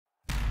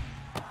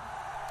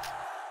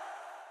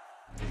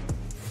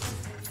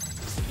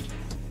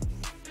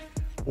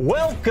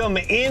Welcome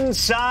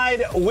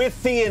inside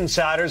with the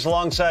Insiders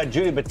alongside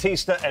Judy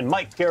Batista and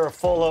Mike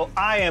Garafolo.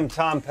 I am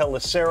Tom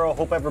Pelissero.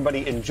 Hope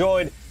everybody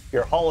enjoyed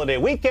your holiday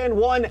weekend.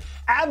 One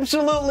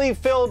absolutely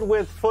filled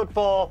with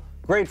football.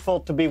 Grateful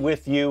to be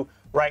with you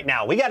right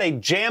now. We got a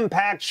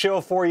jam-packed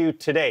show for you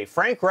today.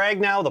 Frank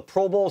Ragnow, the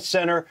Pro Bowl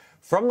center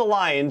from the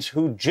Lions,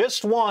 who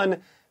just won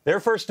their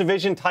first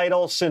division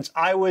title since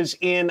I was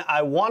in,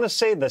 I want to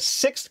say, the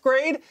 6th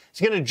grade.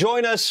 He's going to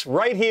join us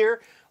right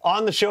here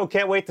on the show.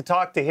 Can't wait to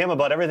talk to him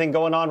about everything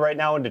going on right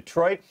now in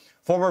Detroit.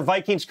 Former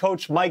Vikings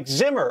coach Mike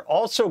Zimmer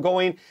also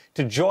going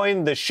to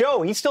join the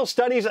show. He still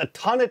studies a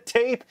ton of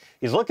tape.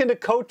 He's looking to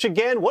coach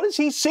again. What does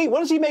he see? What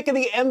does he make of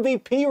the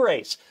MVP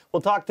race?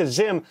 We'll talk to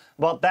Zim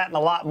about that and a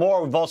lot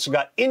more. We've also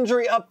got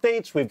injury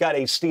updates. We've got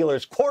a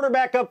Steelers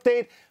quarterback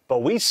update.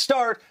 But we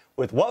start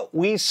with what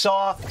we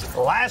saw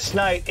last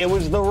night. It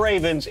was the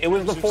Ravens. It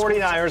was the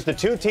 49ers, the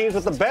two teams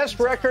with the best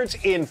records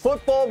in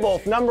football,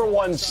 both number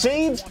one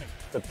seeds.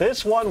 But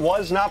this one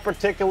was not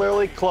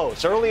particularly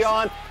close. Early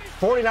on,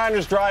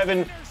 49ers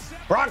driving.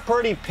 Brock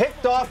Purdy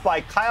picked off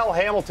by Kyle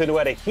Hamilton, who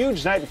had a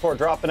huge night before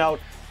dropping out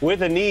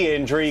with a knee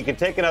injury. You can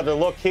take another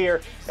look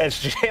here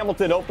as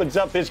Hamilton opens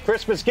up his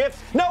Christmas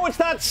gift. No, it's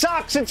not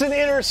socks. It's an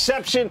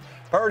interception.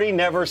 Purdy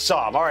never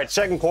saw him. All right,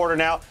 second quarter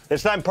now.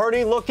 This time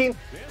Purdy looking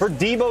for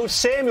Deebo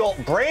Samuel.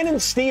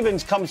 Brandon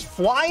Stevens comes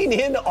flying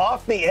in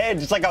off the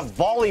edge. It's like a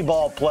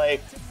volleyball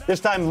play. This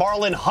time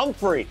Marlon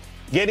Humphrey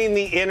getting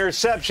the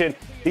interception.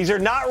 These are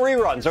not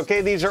reruns, okay?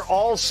 These are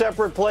all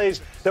separate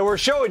plays that we're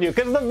showing you.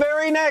 Because the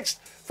very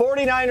next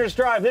 49ers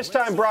drive, this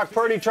time Brock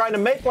Purdy trying to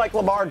make like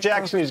Lamar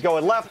Jackson. He's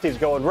going left, he's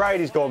going right,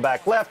 he's going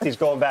back left, he's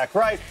going back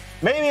right.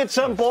 Maybe at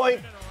some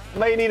point,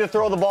 may need to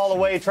throw the ball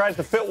away. He tries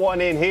to fit one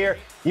in here.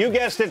 You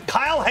guessed it,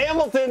 Kyle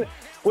Hamilton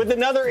with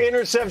another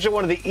interception,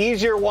 one of the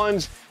easier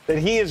ones that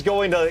he is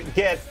going to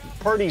get.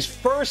 Purdy's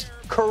first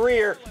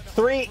career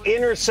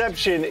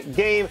 3-interception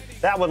game.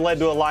 That one led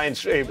to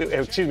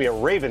a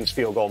Ravens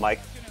field goal, Mike.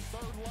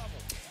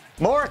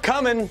 More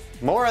coming,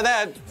 more of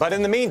that. But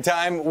in the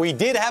meantime, we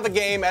did have a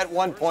game at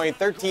one point,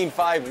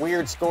 13-5,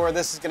 weird score.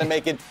 This is going to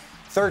make it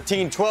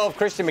 13-12.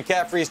 Christian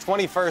McCaffrey's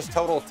 21st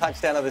total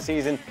touchdown of the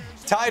season,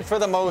 tied for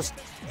the most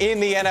in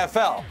the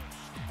NFL.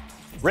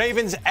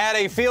 Ravens add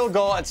a field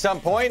goal at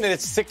some point, and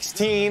it's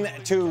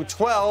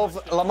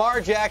 16-12.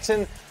 Lamar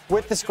Jackson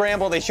with the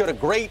scramble. They showed a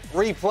great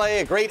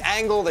replay, a great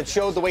angle that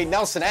showed the way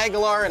Nelson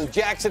Aguilar and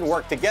Jackson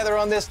worked together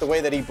on this, the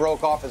way that he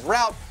broke off his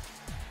route.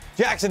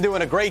 Jackson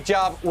doing a great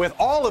job with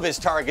all of his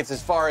targets as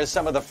far as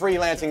some of the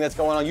freelancing that's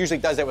going on. Usually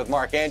does that with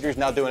Mark Andrews,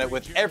 now doing it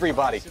with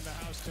everybody.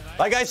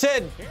 Like I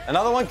said,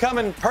 another one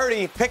coming.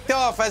 Purdy picked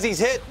off as he's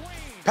hit.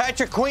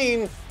 Patrick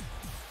Queen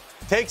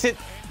takes it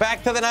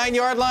back to the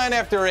 9-yard line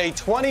after a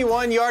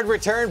 21-yard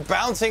return,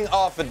 bouncing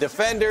off of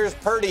defenders.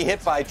 Purdy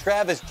hit by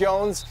Travis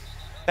Jones.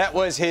 That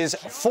was his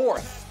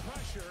 4th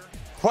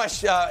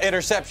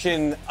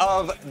interception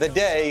of the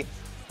day.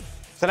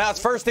 So now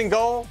it's 1st and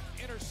goal.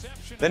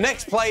 The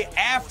next play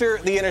after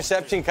the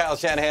interception, Kyle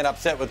Shanahan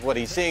upset with what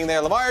he's seeing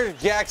there. Lamar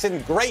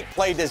Jackson, great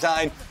play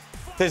design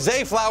to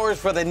Zay Flowers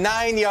for the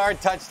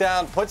 9-yard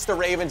touchdown, puts the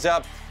Ravens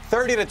up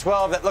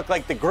 30-12. That looked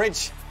like the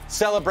Grinch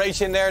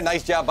celebration there.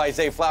 Nice job by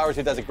Zay Flowers,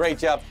 who does a great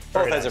job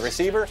both as a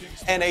receiver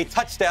and a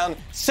touchdown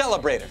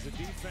celebrator.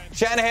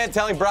 Shanahan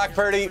telling Brock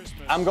Purdy,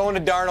 I'm going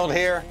to Darnold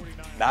here.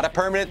 Not a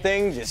permanent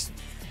thing, just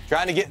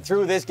trying to get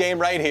through this game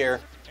right here.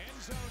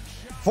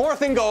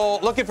 4th and goal,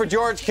 looking for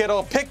George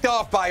Kittle, picked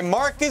off by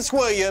Marcus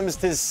Williams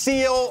to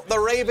seal the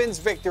Ravens'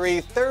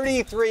 victory,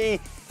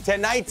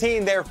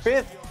 33-19. Their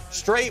 5th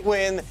straight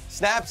win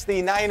snaps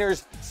the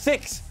Niners'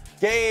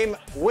 6-game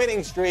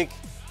winning streak.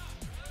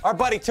 Our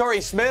buddy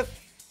Torrey Smith,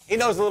 he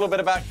knows a little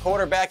bit about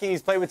quarterbacking.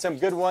 He's played with some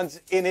good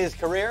ones in his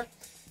career.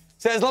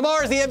 Says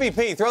Lamar's the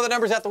MVP. Throw the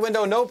numbers out the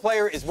window. No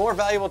player is more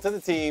valuable to the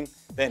team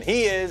than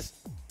he is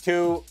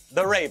to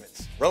the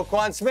Ravens.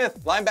 Roquan Smith,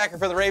 linebacker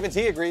for the Ravens,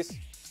 he agrees.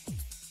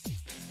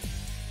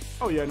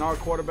 Oh, yeah, and our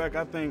quarterback,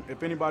 I think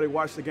if anybody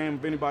watched the game,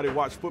 if anybody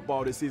watched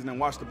football this season and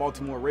watched the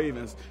Baltimore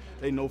Ravens,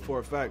 they know for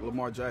a fact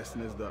Lamar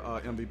Jackson is the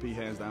MVP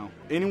hands down.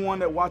 Anyone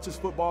that watches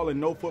football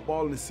and know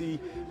football and see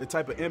the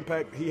type of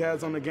impact he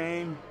has on the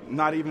game,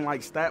 not even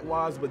like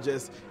stat-wise, but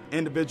just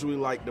individually,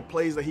 like the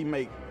plays that he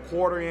make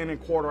quarter in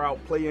and quarter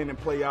out, play in and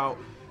play out,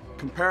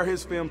 compare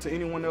his film to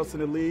anyone else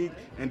in the league,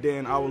 and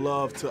then I would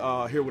love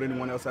to hear what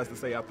anyone else has to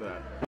say after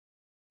that.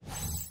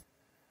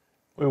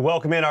 We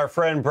welcome in our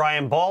friend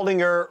Brian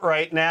Baldinger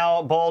right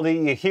now. Baldy,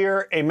 you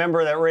hear a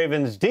member of that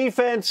Ravens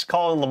defense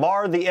calling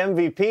Lamar the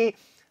MVP.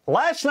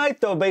 Last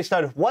night, though, based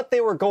on what they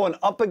were going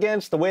up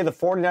against, the way the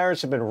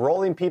 49ers have been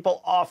rolling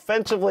people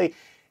offensively,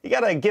 you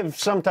got to give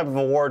some type of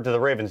award to the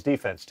Ravens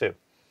defense, too.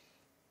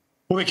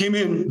 Well, they came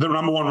in the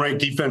number 1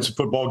 ranked defense in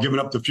football, giving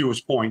up the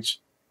fewest points,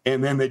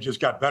 and then they just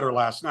got better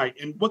last night.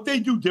 And what they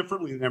do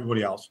differently than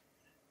everybody else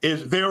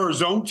is they're a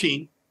zone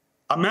team,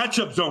 a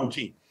matchup zone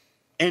team.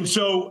 And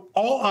so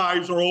all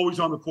eyes are always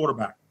on the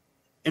quarterback.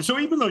 And so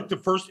even like the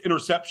first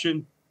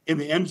interception in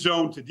the end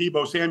zone to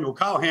Deebo Samuel,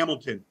 Kyle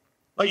Hamilton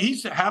Like,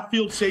 he's a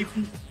half-field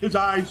safety. His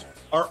eyes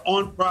are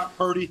on Brock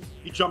Purdy.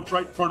 He jumps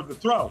right in front of the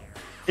throw.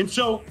 And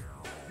so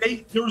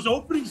there was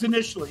openings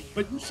initially,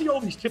 but you see all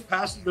these tip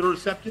passes that are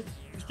intercepted.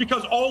 It's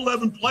because all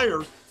 11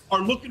 players are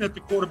looking at the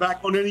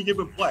quarterback on any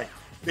given play.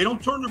 They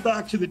don't turn their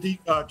back to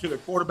the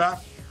quarterback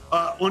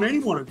on any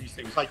one of these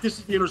things. Like, this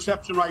is the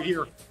interception right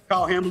here.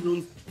 Kyle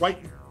Hamilton right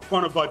in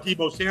front of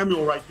Deebo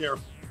Samuel right there.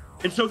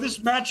 And so this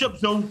matchup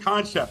zone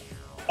concept,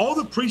 all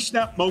the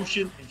pre-snap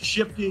motion and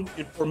shifting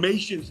and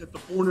formations that the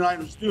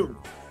 49ers do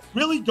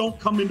really don't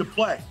come into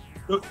play.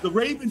 The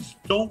Ravens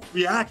don't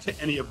react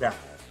to any of that.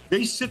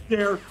 They sit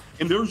there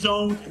in their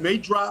zone and they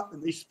drop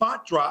and they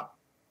spot drop.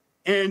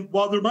 And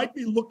while there might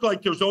look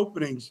like there's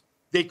openings,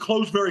 they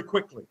close very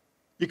quickly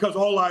because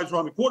all eyes are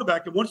on the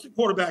quarterback. And once the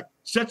quarterback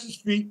sets his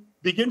feet,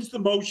 begins the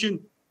motion,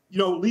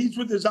 leads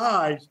with his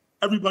eyes,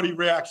 everybody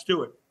reacts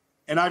to it.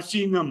 And I've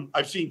seen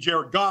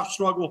Jared Goff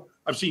struggle.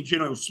 I've seen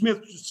Geno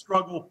Smith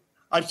struggle.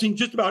 I've seen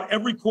just about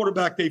every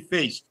quarterback they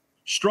faced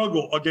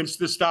struggle against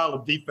this style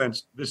of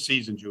defense this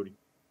season, Judy.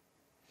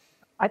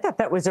 I thought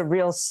that was a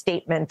real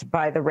statement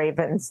by the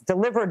Ravens,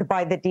 delivered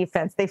by the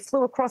defense. They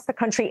flew across the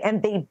country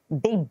and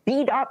they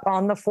beat up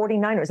on the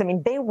 49ers. I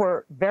mean, they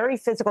were very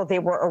physical. They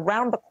were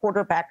around the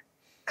quarterback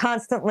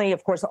constantly.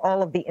 Of course,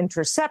 all of the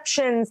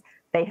interceptions.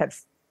 They had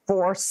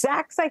 4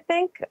 sacks, I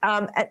think.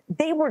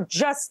 They were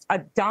just a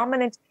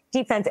dominant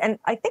defense. And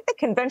I think the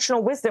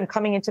conventional wisdom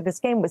coming into this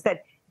game was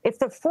that if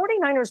the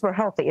 49ers were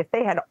healthy, if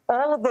they had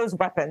all of those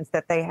weapons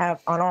that they have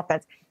on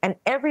offense and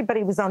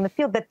everybody was on the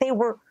field, that they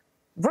were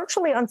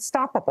virtually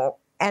unstoppable,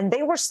 and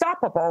they were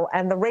stoppable,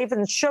 and the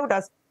Ravens showed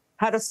us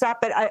how to stop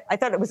it. I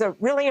thought it was a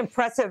really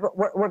impressive.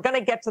 We're going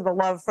to get to the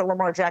love for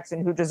Lamar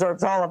Jackson, who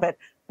deserves all of it.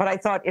 But I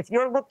thought if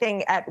you're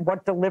looking at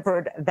what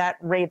delivered that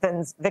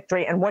Ravens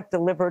victory and what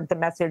delivered the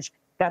message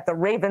that the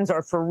Ravens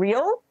are for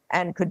real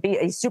and could be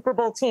a Super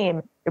Bowl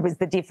team, it was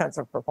the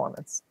defensive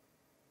performance.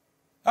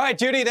 All right,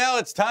 Judy, now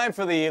it's time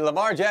for the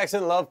Lamar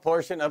Jackson love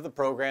portion of the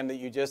program that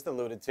you just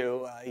alluded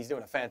to. He's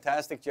doing a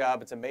fantastic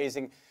job. It's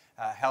amazing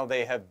how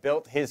they have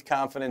built his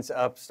confidence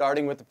up,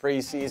 starting with the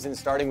preseason,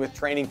 starting with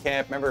training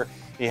camp. Remember,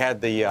 he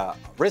had the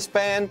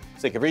wristband,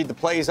 so he could read the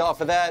plays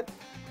off of that.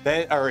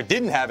 Or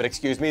didn't have it,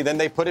 excuse me. Then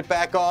they put it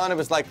back on. It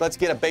was like, let's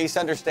get a base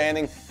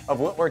understanding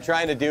of what we're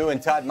trying to do.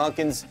 And Todd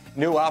Monken's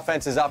new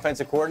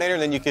offensive coordinator.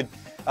 Then you could,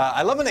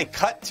 I love when they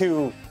cut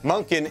to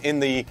Monken in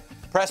the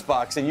press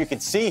box and you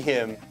could see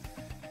him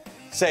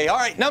say, all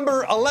right,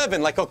 number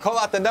 11. Like, he'll call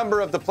out the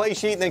number of the play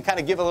sheet and then kind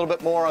of give a little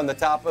bit more on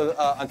top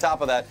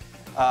of that.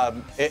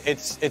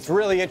 It's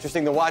really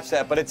interesting to watch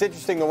that, but it's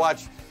interesting to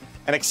watch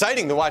and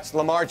exciting to watch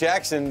Lamar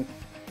Jackson.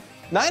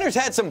 Niners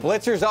had some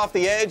blitzers off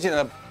the edge and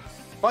a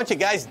bunch of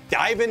guys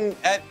diving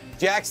at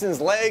Jackson's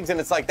legs, and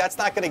it's like, that's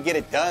not going to get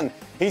it done.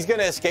 He's going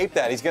to escape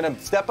that. He's going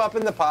to step up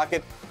in the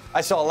pocket.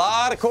 I saw a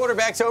lot of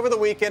quarterbacks over the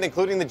weekend,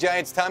 including the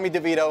Giants' Tommy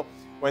DeVito,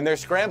 when they're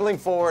scrambling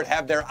forward,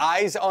 have their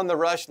eyes on the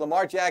rush.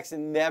 Lamar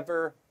Jackson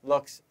never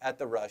looks at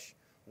the rush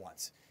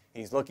once.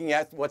 He's looking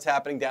at what's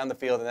happening down the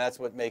field, and that's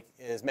what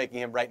is making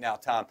him right now,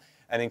 Tom,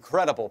 an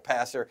incredible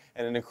passer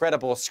and an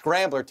incredible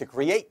scrambler to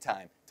create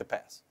time to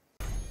pass.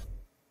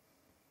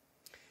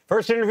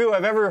 First interview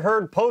I've ever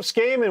heard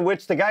post-game in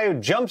which the guy who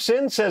jumps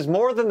in says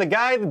more than the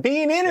guy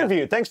being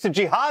interviewed. Yeah. Thanks to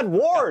Jihad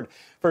Ward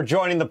for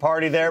joining the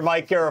party there,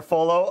 Mike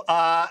Garafolo.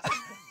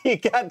 You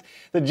got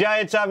the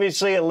Giants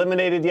obviously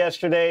eliminated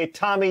yesterday.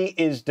 Tommy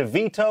is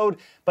DeVito'd,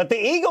 but the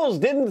Eagles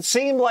didn't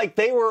seem like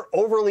they were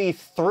overly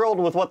thrilled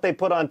with what they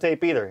put on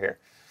tape either here.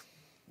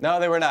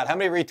 No, they were not. How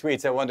many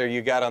retweets, I wonder,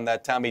 you got on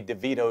that Tommy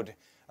DeVito'd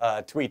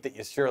tweet that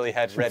you surely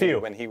had ready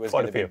when he was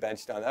going to be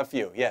benched on? A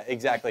few, yeah,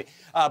 exactly.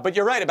 But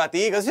you're right about the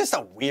Eagles. Just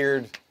a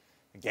weird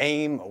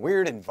game, a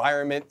weird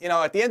environment. You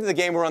know, at the end of the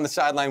game, we're on the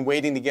sideline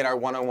waiting to get our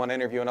one-on-one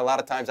interview, and a lot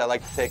of times I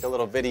like to take a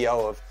little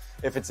video of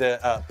if it's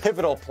a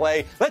pivotal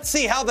play. Let's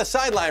see how the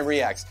sideline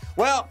reacts.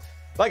 Well,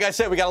 like I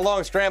said, we got a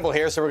long scramble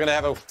here, so we're going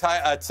to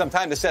have some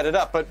time to set it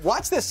up. But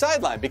watch this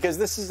sideline, because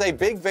this is a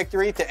big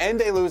victory to end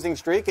a losing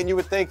streak, and you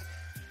would think,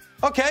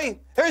 okay,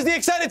 here's the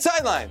excited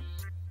sideline.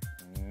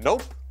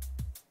 Nope.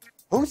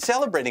 Who's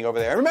celebrating over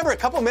there? I remember a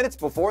couple minutes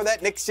before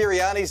that, Nick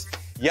Sirianni's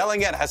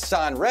yelling at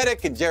Hassan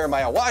Reddick and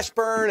Jeremiah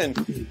Washburn,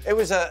 and it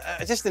was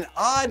just an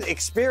odd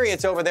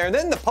experience over there. And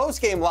then the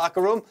post-game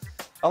locker room,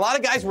 a lot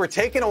of guys were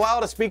taking a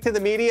while to speak to the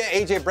media.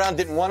 A.J. Brown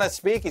didn't want to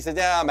speak. He said,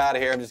 yeah, I'm out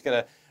of here. I'm just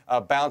going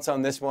to bounce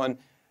on this one.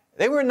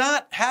 They were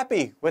not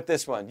happy with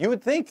this one. You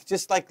would think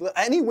just like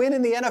any win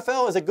in the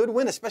NFL is a good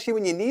win, especially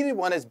when you needed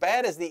one as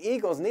bad as the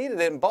Eagles needed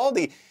it. And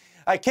Baldy,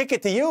 I kick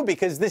it to you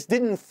because this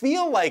didn't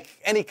feel like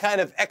any kind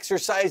of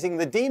exercising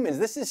the demons.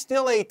 This is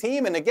still a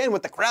team. And again,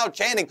 with the crowd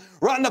chanting,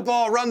 run the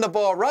ball, run the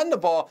ball, run the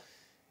ball.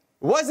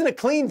 It wasn't a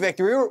clean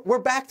victory. We're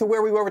back to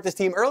where we were with this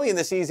team early in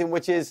the season,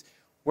 which is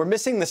we're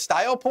missing the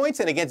style points,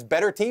 and against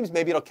better teams,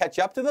 maybe it'll catch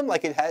up to them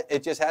like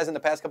it just has in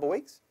the past couple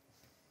weeks.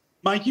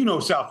 Mike, you know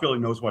South Philly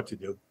knows what to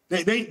do.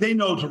 They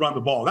know to run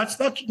the ball. That's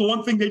the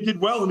one thing they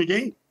did well in the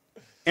game.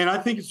 And I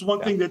think it's the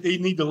one thing that they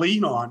need to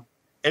lean on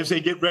as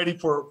they get ready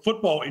for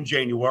football in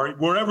January,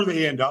 wherever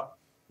they end up,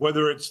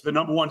 whether it's the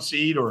number 1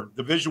 seed or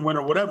division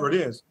winner, whatever it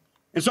is.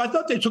 And so I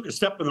thought they took a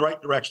step in the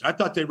right direction. I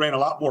thought they ran a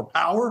lot more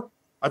power.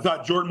 I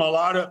thought Jordan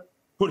Mailata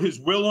put his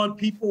will on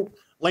people.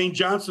 Lane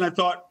Johnson, I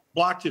thought,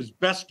 blocked his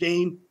best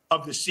game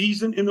of the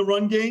season in the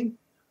run game.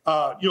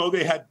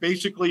 They had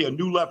basically a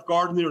new left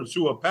guard in there in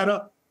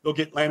Suapeta. They'll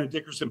get Landon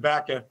Dickerson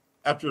back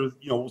after,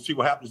 we'll see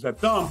what happens to that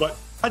thumb. But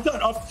I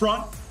thought up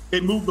front,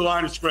 they moved the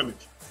line of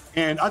scrimmage.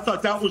 And I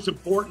thought that was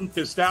important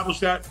to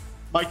establish that.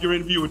 Mike, your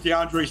interview with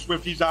DeAndre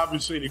Swift, he's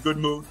obviously in a good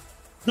mood.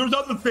 There's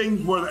other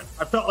things where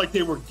I felt like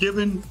they were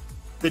giving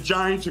the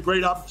Giants a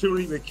great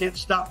opportunity. They can't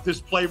stop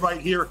this play right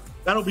here.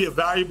 That'll be a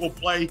valuable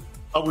play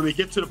when they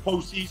get to the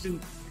postseason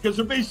because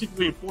they're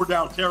basically in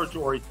 4-down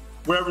territory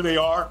wherever they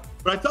are.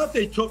 But I thought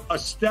they took a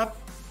step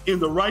in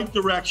the right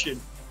direction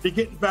to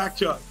getting back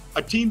to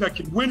a team that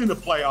can win in the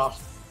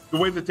playoffs the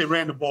way that they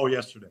ran the ball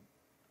yesterday.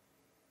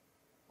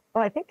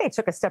 Well, I think they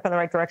took a step in the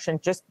right direction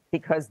just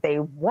because they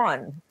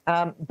won.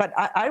 But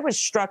I was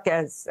struck,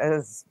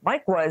 as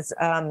Mike was,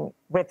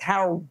 with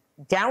how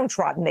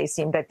downtrodden they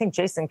seemed. I think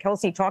Jason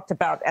Kelce talked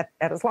about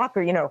at his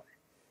locker,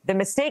 the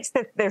mistakes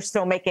that they're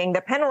still making, the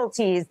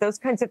penalties, those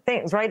kinds of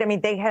things, right? I mean,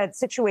 they had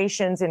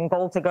situations in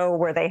goal to go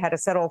where they had to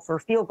settle for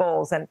field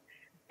goals and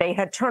they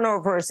had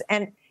turnovers.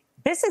 And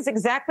this is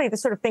exactly the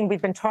sort of thing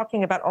we've been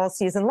talking about all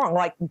season long.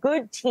 Like,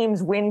 good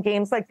teams win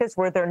games like this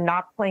where they're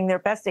not playing their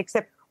best,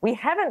 except we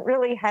haven't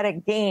really had a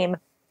game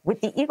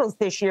with the Eagles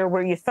this year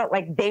where you felt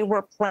like they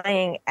were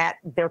playing at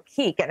their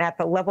peak and at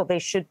the level they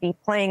should be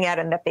playing at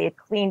and that they had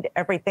cleaned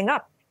everything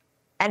up.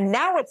 And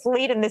now it's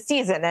late in the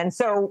season. And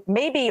so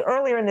maybe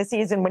earlier in the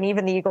season when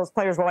even the Eagles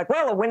players were like,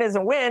 well, a win is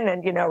a win.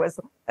 And,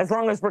 as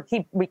long as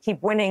we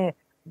keep winning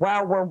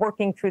while we're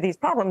working through these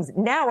problems.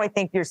 Now I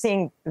think you're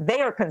seeing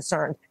they are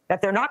concerned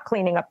that they're not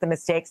cleaning up the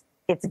mistakes.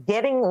 It's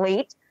getting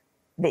late.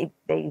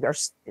 They're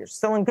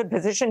still in good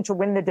position to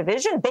win the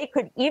division. They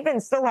could even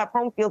still have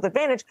home field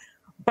advantage.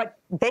 But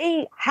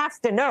they have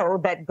to know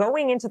that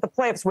going into the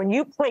playoffs, when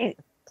you play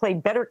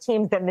better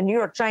teams than the New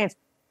York Giants,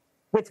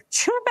 with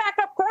 2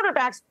 backup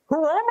quarterbacks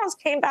who almost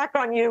came back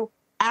on you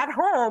at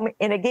home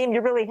in a game you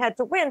really had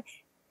to win,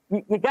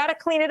 you got to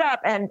clean it up,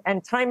 and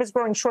time is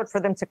growing short for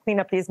them to clean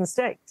up these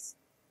mistakes.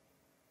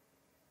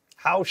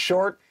 How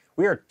short?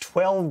 We are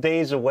 12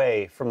 days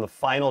away from the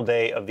final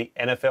day of the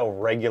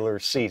NFL regular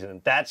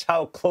season. That's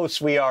how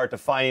close we are to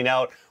finding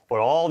out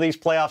what all these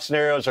playoff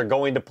scenarios are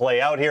going to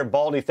play out here.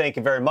 Baldy, thank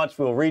you very much.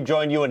 We'll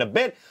rejoin you in a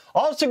bit.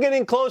 Also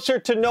getting closer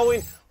to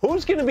knowing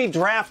who's going to be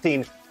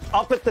drafting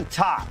up at the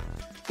top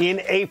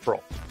in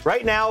April.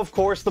 Right now, of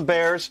course, the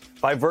Bears,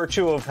 by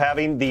virtue of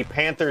having the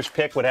Panthers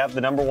pick, would have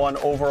the number 1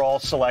 overall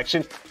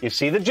selection. You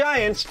see the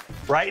Giants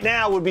right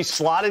now would be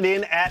slotted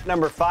in at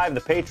number 5.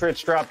 The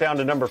Patriots drop down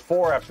to number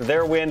 4 after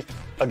their win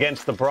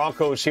against the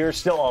Broncos here.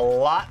 Still a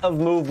lot of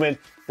movement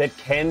that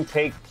can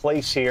take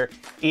place here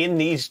in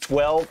these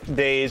 12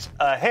 days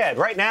ahead.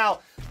 Right now,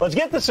 let's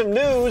get to some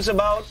news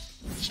about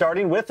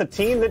starting with a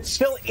team that's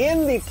still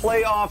in the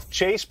playoff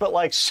chase, but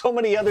like so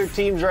many other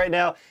teams right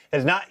now,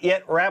 has not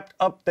yet wrapped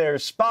up their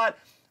spot.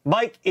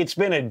 Mike, it's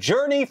been a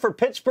journey for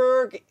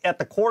Pittsburgh at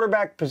the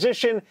quarterback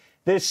position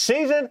this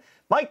season.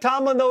 Mike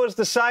Tomlin, though, has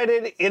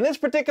decided in this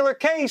particular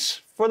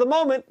case, for the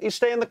moment, he's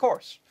staying the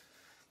course.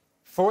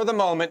 For the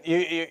moment,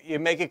 you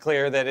make it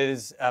clear that it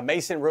is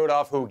Mason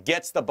Rudolph who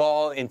gets the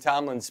ball in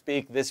Tomlin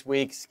speak this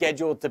week,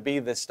 scheduled to be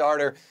the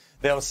starter.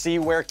 They'll see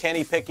where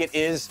Kenny Pickett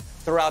is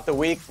throughout the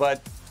week,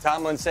 but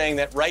Tomlin saying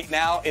that right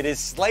now it is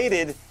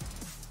slated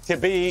to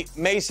be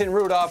Mason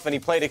Rudolph, and he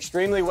played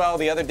extremely well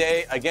the other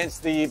day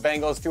against the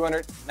Bengals,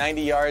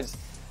 290 yards,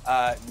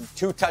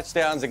 2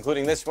 touchdowns,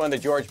 including this one to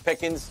George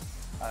Pickens.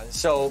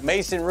 So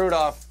Mason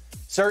Rudolph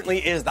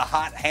certainly is the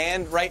hot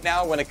hand right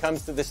now when it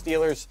comes to the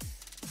Steelers'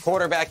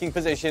 quarterbacking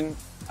position.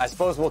 I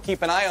suppose we'll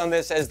keep an eye on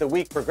this as the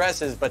week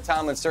progresses, but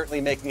Tomlin's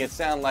certainly making it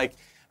sound like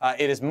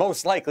it is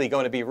most likely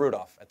going to be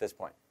Rudolph at this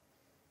point.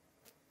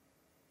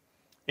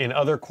 In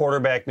other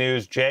quarterback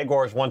news,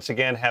 Jaguars once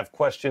again have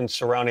questions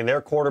surrounding their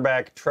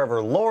quarterback,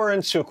 Trevor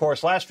Lawrence, who, of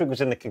course, last week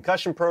was in the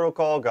concussion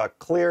protocol, got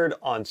cleared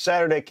on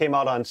Saturday, came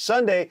out on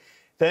Sunday,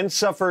 then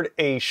suffered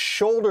a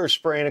shoulder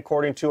sprain,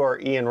 according to our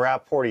Ian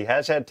Rappaport. He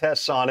has had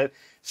tests on it.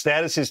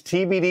 Status is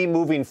TBD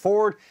moving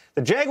forward.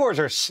 The Jaguars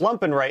are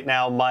slumping right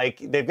now, Mike.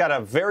 They've got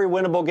a very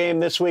winnable game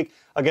this week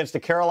against the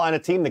Carolina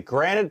team that,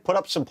 granted, put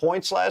up some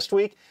points last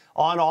week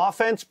on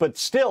offense, but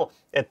still,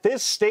 at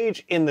this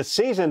stage in the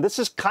season, this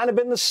has kind of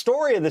been the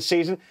story of the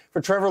season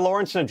for Trevor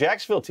Lawrence and a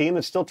Jacksonville team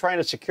that's still trying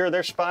to secure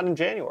their spot in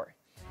January.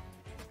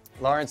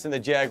 Lawrence and the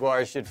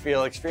Jaguars should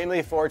feel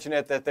extremely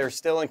fortunate that they're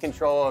still in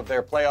control of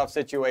their playoff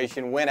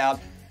situation, win out,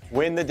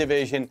 win the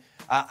division.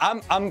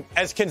 I'm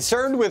as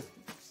concerned with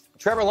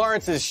Trevor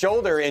Lawrence's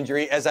shoulder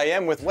injury as I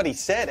am with what he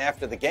said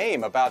after the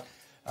game about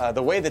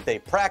the way that they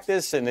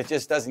practice, and it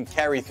just doesn't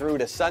carry through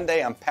to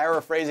Sunday. I'm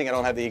paraphrasing. I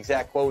don't have the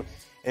exact quote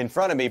in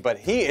front of me, but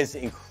he is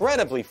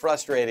incredibly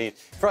frustrated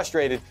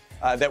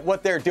that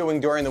what they're doing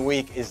during the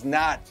week is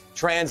not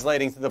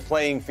translating to the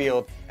playing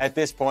field at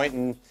this point.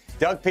 And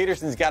Doug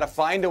Peterson's got to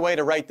find a way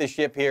to right the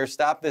ship here,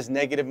 stop this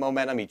negative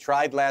momentum. He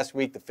tried last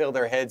week to fill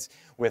their heads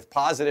with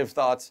positive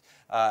thoughts.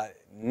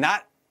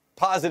 Not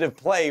positive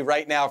play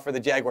right now for the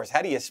Jaguars.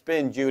 How do you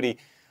spin, Judy,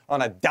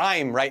 on a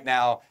dime right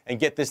now and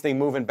get this thing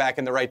moving back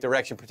in the right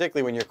direction,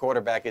 particularly when your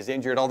quarterback is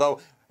injured? Although,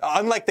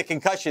 unlike the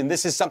concussion,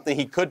 this is something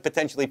he could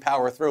potentially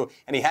power through,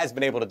 and he has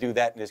been able to do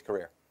that in his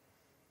career.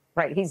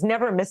 Right. He's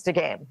never missed a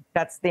game.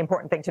 That's the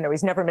important thing to know.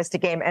 He's never missed a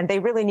game, and they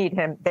really need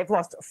him. They've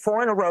lost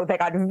 4 in a row. They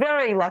got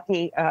very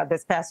lucky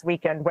this past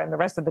weekend when the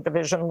rest of the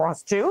division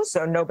lost 2,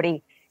 so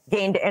nobody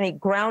gained any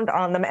ground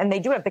on them. And they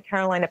do have the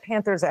Carolina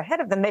Panthers ahead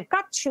of them. They've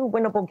got 2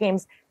 winnable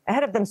games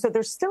ahead of them, so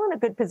they're still in a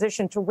good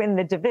position to win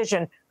the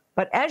division.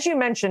 But as you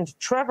mentioned,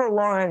 Trevor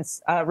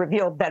Lawrence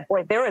revealed that,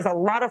 boy, there is a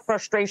lot of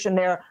frustration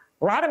there.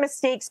 A lot of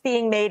mistakes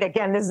being made.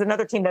 Again, this is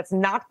another team that's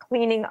not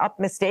cleaning up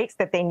mistakes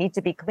that they need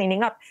to be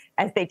cleaning up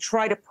as they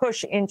try to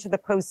push into the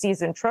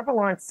postseason. Trevor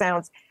Lawrence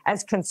sounds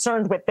as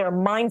concerned with their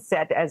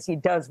mindset as he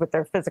does with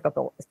their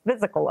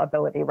physical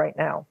ability right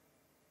now.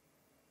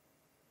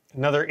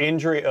 Another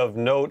injury of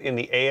note in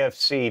the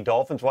AFC,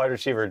 Dolphins wide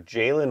receiver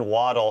Jalen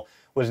Waddle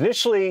was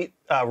initially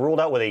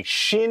ruled out with a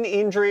shin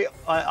injury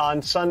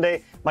on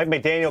Sunday. Mike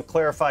McDaniel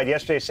clarified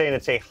yesterday, saying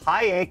it's a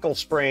high ankle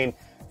sprain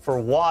for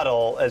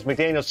Waddle. As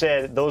McDaniel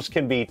said, those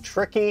can be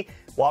tricky.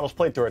 Waddle's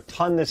played through a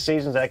ton this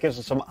season. So that gives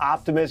us some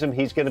optimism.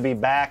 He's going to be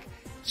back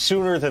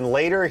sooner than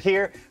later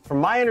here.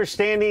 From my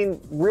understanding,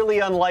 really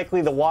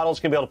unlikely that Waddle's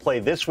going to be able to play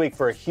this week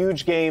for a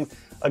huge game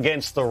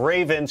against the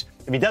Ravens.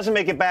 If he doesn't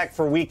make it back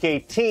for Week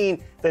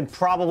 18, then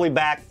probably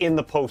back in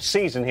the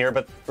postseason here.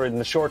 But for in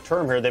the short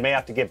term here, they may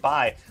have to get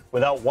by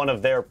without one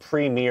of their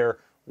premier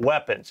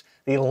weapons.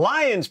 The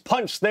Lions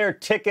punched their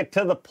ticket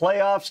to the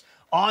playoffs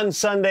on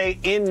Sunday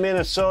in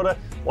Minnesota.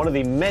 One of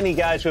the many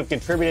guys who have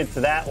contributed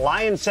to that,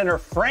 Lions center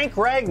Frank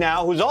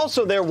Ragnow, who's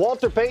also their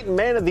Walter Payton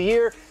Man of the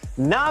Year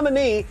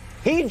nominee.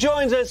 He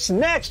joins us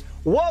next.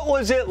 What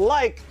was it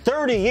like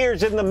 30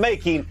 years in the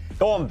making,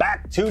 going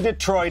back to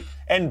Detroit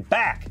and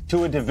back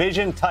to a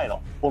division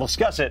title? We'll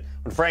discuss it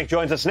when Frank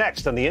joins us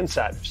next on The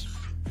Insiders.